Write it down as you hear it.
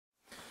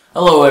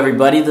Hello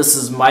everybody, this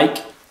is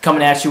Mike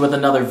coming at you with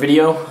another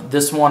video.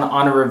 This one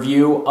on a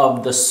review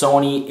of the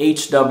Sony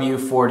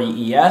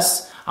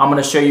HW40es. I'm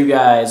going to show you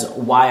guys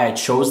why I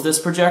chose this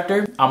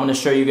projector. I'm going to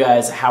show you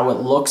guys how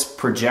it looks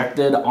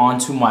projected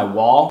onto my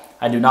wall.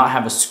 I do not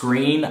have a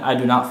screen. I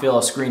do not feel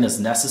a screen is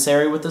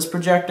necessary with this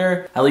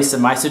projector, at least in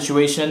my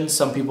situation.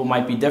 Some people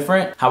might be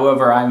different.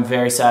 However, I'm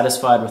very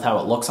satisfied with how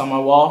it looks on my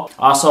wall.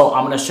 Also,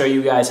 I'm going to show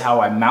you guys how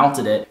I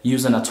mounted it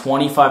using a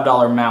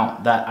 $25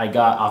 mount that I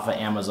got off of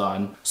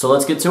Amazon. So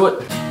let's get to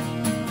it.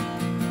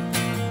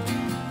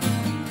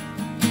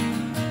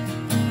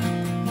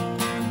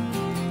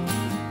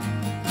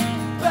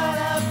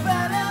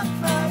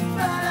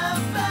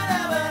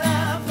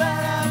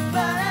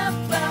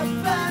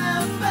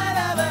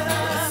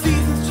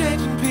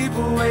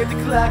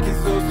 The clock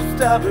is so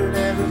stubborn,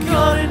 and we're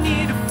gonna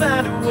need to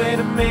find a way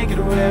to make it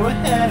where we're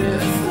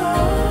headed. So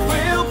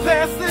we'll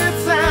pass the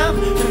time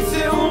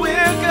until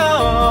we're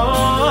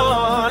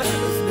gone.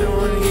 There's no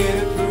one here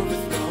to prove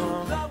us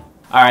wrong.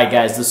 Alright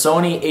guys, the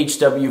Sony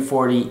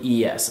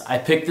HW40es. I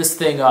picked this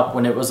thing up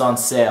when it was on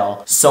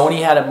sale.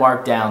 Sony had it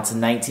marked down to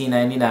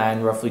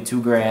 $19.99, roughly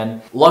 $2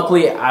 grand.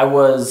 Luckily, I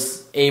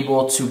was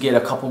able to get a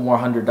couple more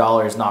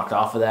 $100 knocked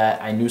off of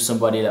that. I knew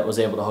somebody that was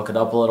able to hook it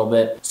up a little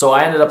bit. So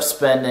I ended up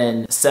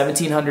spending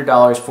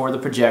 $1,700 for the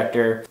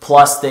projector,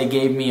 plus they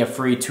gave me a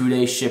free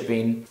 2-day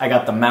shipping. I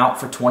got the mount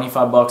for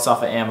 25 bucks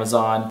off of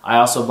Amazon. I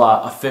also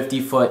bought a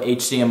 50-foot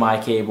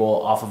HDMI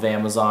cable off of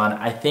Amazon.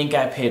 I think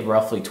I paid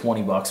roughly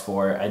 20 bucks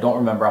for it. I don't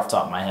remember off the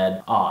top of my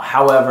head.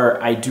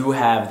 However, I do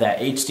have that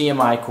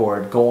HDMI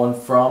cord going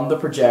from the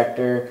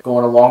projector,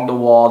 going along the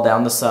wall,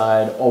 down the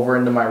side, over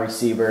into my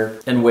receiver,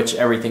 in which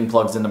everything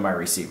plugs into my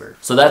receiver.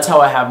 So that's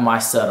how I have my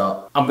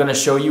setup. I'm going to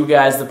show you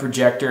guys the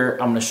projector.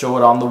 I'm going to show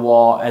it on the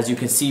wall. As you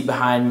can see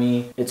behind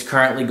me, it's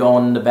currently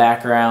going in the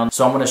background.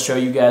 So I'm going to show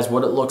you guys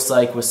what it looks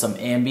like with some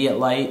ambient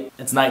light.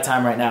 It's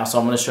nighttime right now, so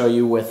I'm going to show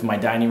you with my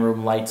dining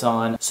room lights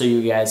on so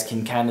you guys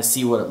can kind of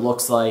see what it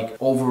looks like.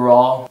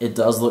 Overall, it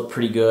does look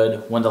pretty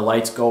good. When the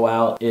lights go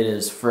out, it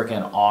is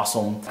freaking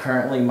awesome.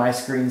 Currently, my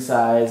screen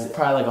size is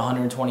probably like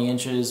 120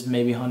 inches,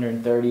 maybe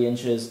 130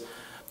 inches.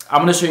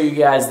 I'm going to show you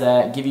guys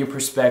that, give you a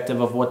perspective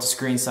of what the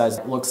screen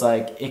size looks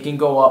like. It can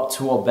go up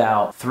to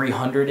about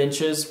 300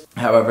 inches.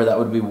 However, that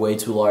would be way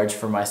too large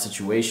for my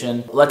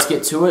situation. Let's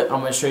get to it. I'm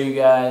going to show you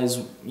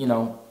guys,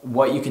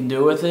 what you can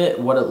do with it,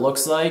 what it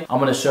looks like. I'm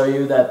going to show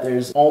you that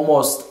there's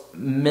almost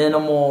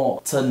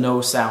minimal to no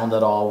sound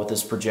at all with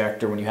this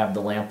projector when you have the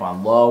lamp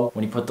on low.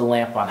 When you put the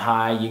lamp on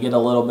high, you get a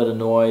little bit of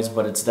noise,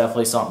 but it's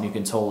definitely something you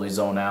can totally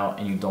zone out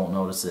and you don't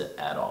notice it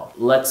at all.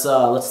 Let's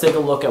take a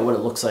look at what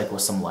it looks like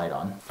with some light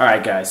on. All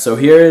right guys, so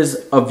here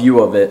is a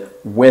view of it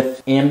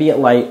with ambient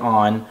light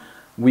on.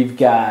 We've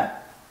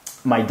got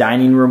my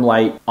dining room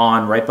light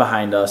on right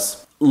behind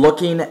us.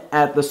 Looking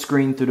at the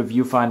screen through the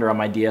viewfinder on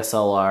my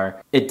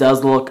DSLR, it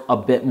does look a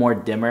bit more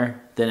dimmer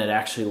than it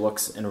actually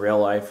looks in real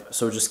life.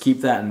 So just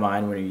keep that in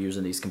mind when you're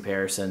using these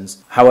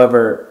comparisons.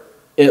 However,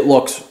 it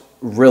looks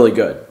really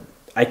good.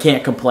 I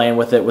can't complain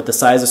with it. With the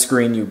size of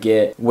screen you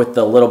get, with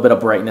the little bit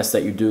of brightness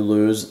that you do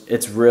lose,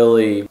 it's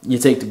really, you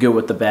take the good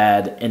with the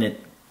bad, and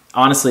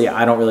honestly,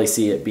 I don't really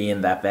see it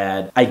being that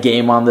bad. I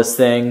game on this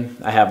thing.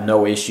 I have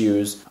no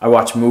issues. I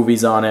watch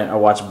movies on it. I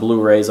watch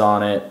Blu-rays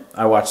on it.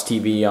 I watch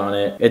TV on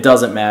it. It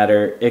doesn't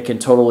matter. It can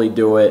totally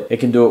do it. It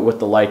can do it with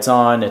the lights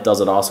on. It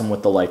does it awesome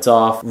with the lights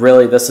off.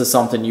 Really, this is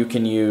something you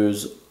can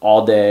use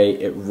all day.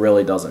 It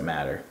really doesn't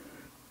matter.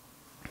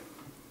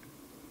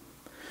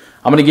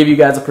 I'm going to give you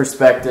guys a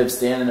perspective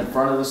standing in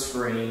front of the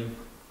screen.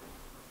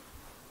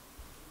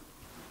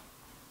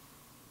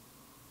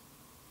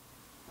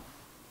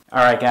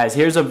 Alright guys,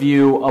 here's a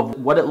view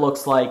of what it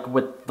looks like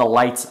with the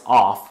lights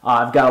off.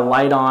 I've got a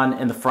light on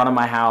in the front of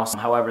my house.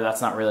 However, that's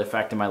not really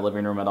affecting my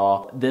living room at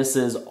all. This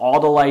is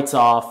all the lights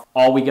off.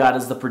 All we got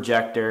is the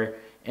projector.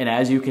 And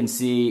as you can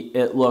see,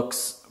 it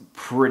looks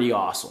pretty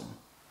awesome.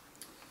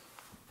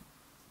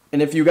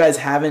 And if you guys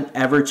haven't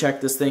ever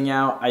checked this thing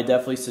out, I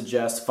definitely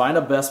suggest find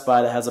a Best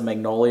Buy that has a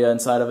Magnolia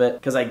inside of it,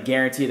 because I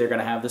guarantee they're going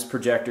to have this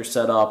projector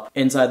set up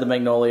inside the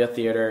Magnolia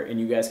Theater and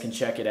you guys can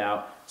check it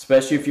out.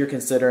 Especially if you're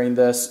considering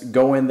this,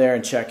 go in there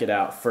and check it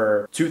out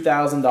for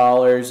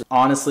 $2,000.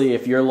 Honestly,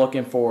 if you're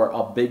looking for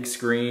a big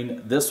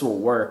screen, this will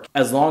work.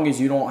 As long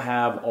as you don't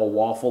have a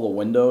wall full of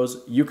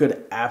windows, you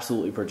could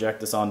absolutely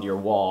project this onto your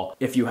wall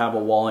if you have a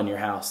wall in your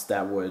house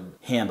that would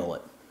handle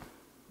it.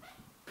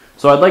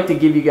 So I'd like to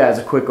give you guys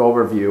a quick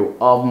overview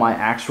of my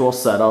actual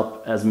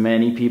setup, as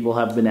many people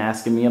have been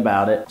asking me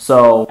about it.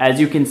 So as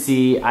you can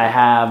see, I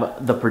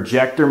have the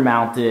projector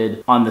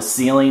mounted on the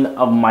ceiling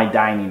of my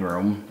dining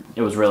room.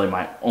 It was really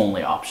my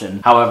only option.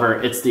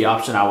 However, it's the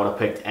option I would have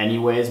picked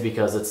anyways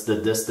because it's the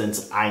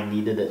distance I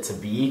needed it to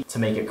be to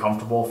make it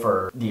comfortable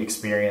for the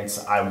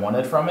experience I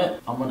wanted from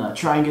it. I'm gonna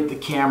try and get the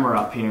camera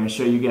up here and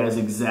show you guys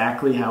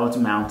exactly how it's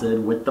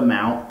mounted with the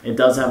mount. It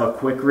does have a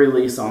quick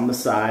release on the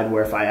side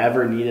where if I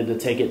ever needed to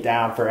take it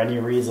down for any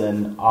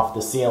reason off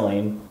the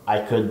ceiling,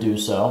 I could do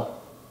so.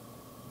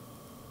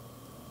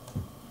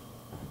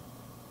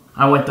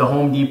 I went to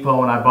Home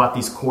Depot and I bought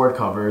these cord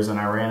covers and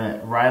I ran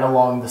it right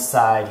along the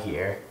side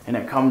here. And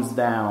it comes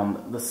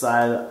down the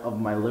side of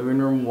my living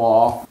room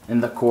wall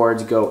and the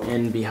cords go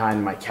in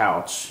behind my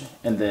couch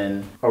and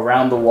then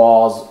around the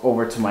walls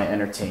over to my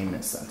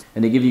entertainment center.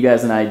 And to give you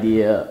guys an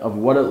idea of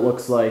what it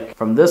looks like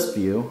from this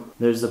view,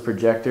 there's the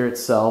projector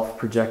itself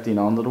projecting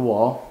onto the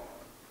wall.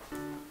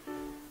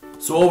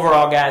 So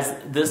overall, guys,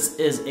 this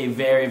is a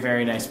very,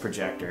 very nice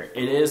projector.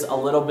 It is a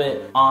little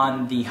bit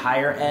on the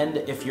higher end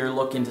if you're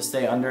looking to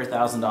stay under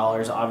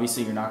 $1,000.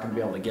 Obviously, you're not gonna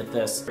be able to get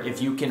this.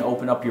 If you can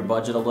open up your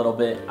budget a little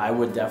bit, I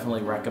would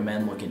definitely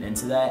recommend looking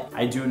into that.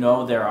 I do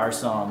know there are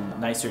some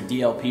nicer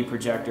DLP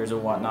projectors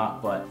and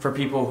whatnot, but for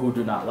people who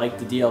do not like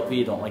the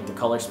DLP, don't like the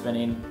color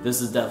spinning, this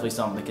is definitely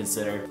something to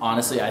consider.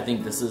 Honestly, I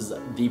think this is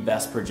the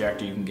best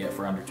projector you can get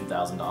for under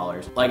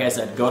 $2,000. Like I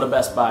said, go to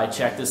Best Buy,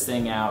 check this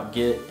thing out,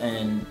 get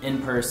an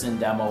in-person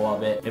demo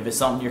of it. If it's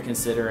something you're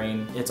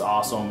considering, it's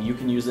awesome. You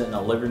can use it in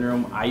the living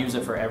room. I use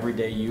it for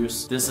everyday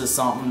use. This is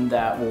something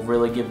that will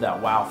really give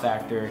that wow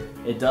factor.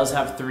 It does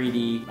have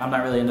 3D. I'm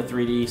not really into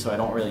 3D, so I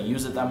don't really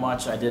use it that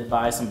much. I did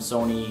buy some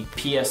Sony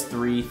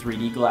PS3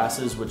 3D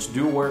glasses, which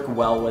do work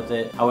well with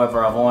it.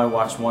 However, I've only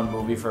watched one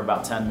movie for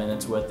about 10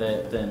 minutes with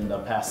it in the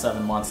past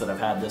 7 months that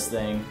I've had this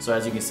thing. So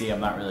as you can see, I'm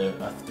not really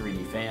a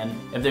 3D fan.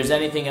 If there's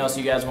anything else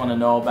you guys want to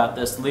know about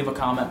this, leave a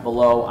comment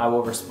below. I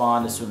will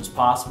respond as soon as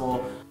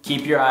possible.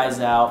 Keep your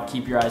eyes out,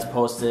 keep your eyes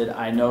posted.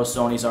 I know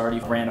Sony's already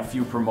ran a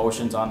few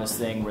promotions on this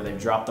thing where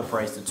they've dropped the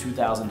price to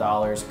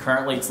 $2,000.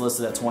 Currently it's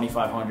listed at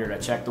 $2,500. I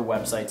checked the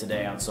website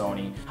today on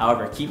Sony.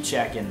 However, keep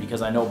checking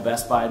because I know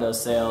Best Buy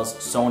does sales,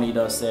 Sony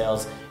does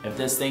sales. If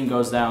this thing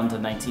goes down to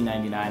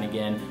 $19.99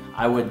 again,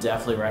 I would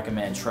definitely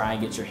recommend try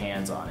and get your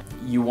hands on it.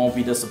 You won't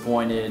be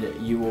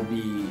disappointed. You will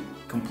be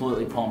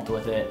completely pumped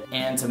with it.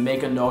 And to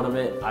make a note of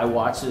it, I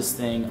watch this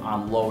thing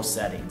on low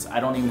settings. I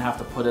don't even have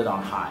to put it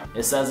on high.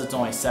 It says it's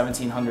only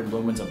 1700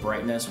 lumens of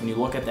brightness. When you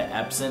look at the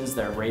Epsons,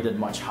 they're rated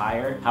much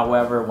higher.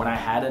 However, when I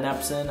had an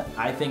Epson,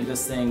 I think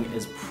this thing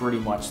is pretty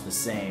much the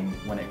same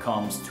when it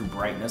comes to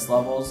brightness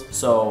levels.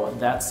 So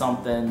that's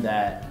something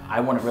that I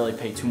wouldn't really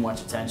pay too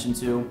much attention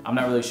to. I'm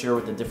not really sure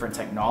with the different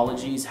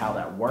technologies, how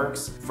that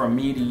works. From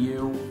me to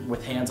you,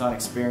 with hands-on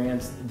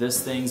experience,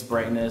 this thing's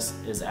brightness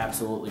is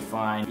absolutely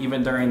fine.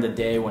 Even during the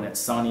day when it's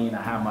sunny and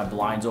I have my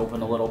blinds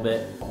open a little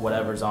bit,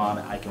 whatever's on,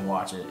 I can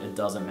watch it. It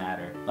doesn't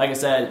matter. Like I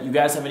said, you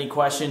guys have any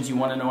questions, you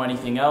want to know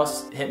anything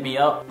else, hit me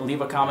up,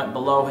 leave a comment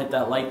below, hit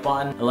that like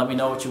button, and let me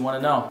know what you want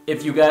to know.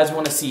 If you guys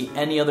want to see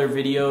any other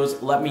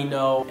videos, let me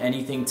know.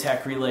 Anything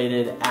tech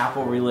related,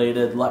 Apple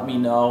related, let me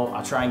know.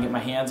 I'll try and get my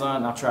hands on it,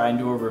 and I'll try and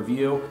do a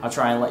review. I'll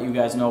try and let you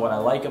guys know what I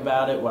like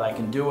about it, what I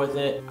can do with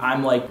it.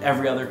 I'm like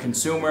every other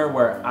consumer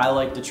where I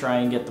like to try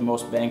and get the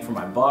most bang for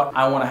my buck.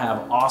 I want to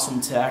have awesome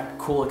tech,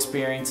 cool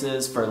experiences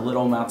for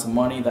little amounts of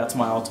money. That's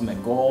my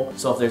ultimate goal.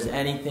 So if there's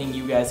anything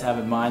you guys have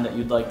in mind that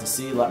you'd like to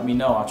see, let me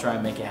know. I'll try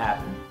and make it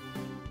happen.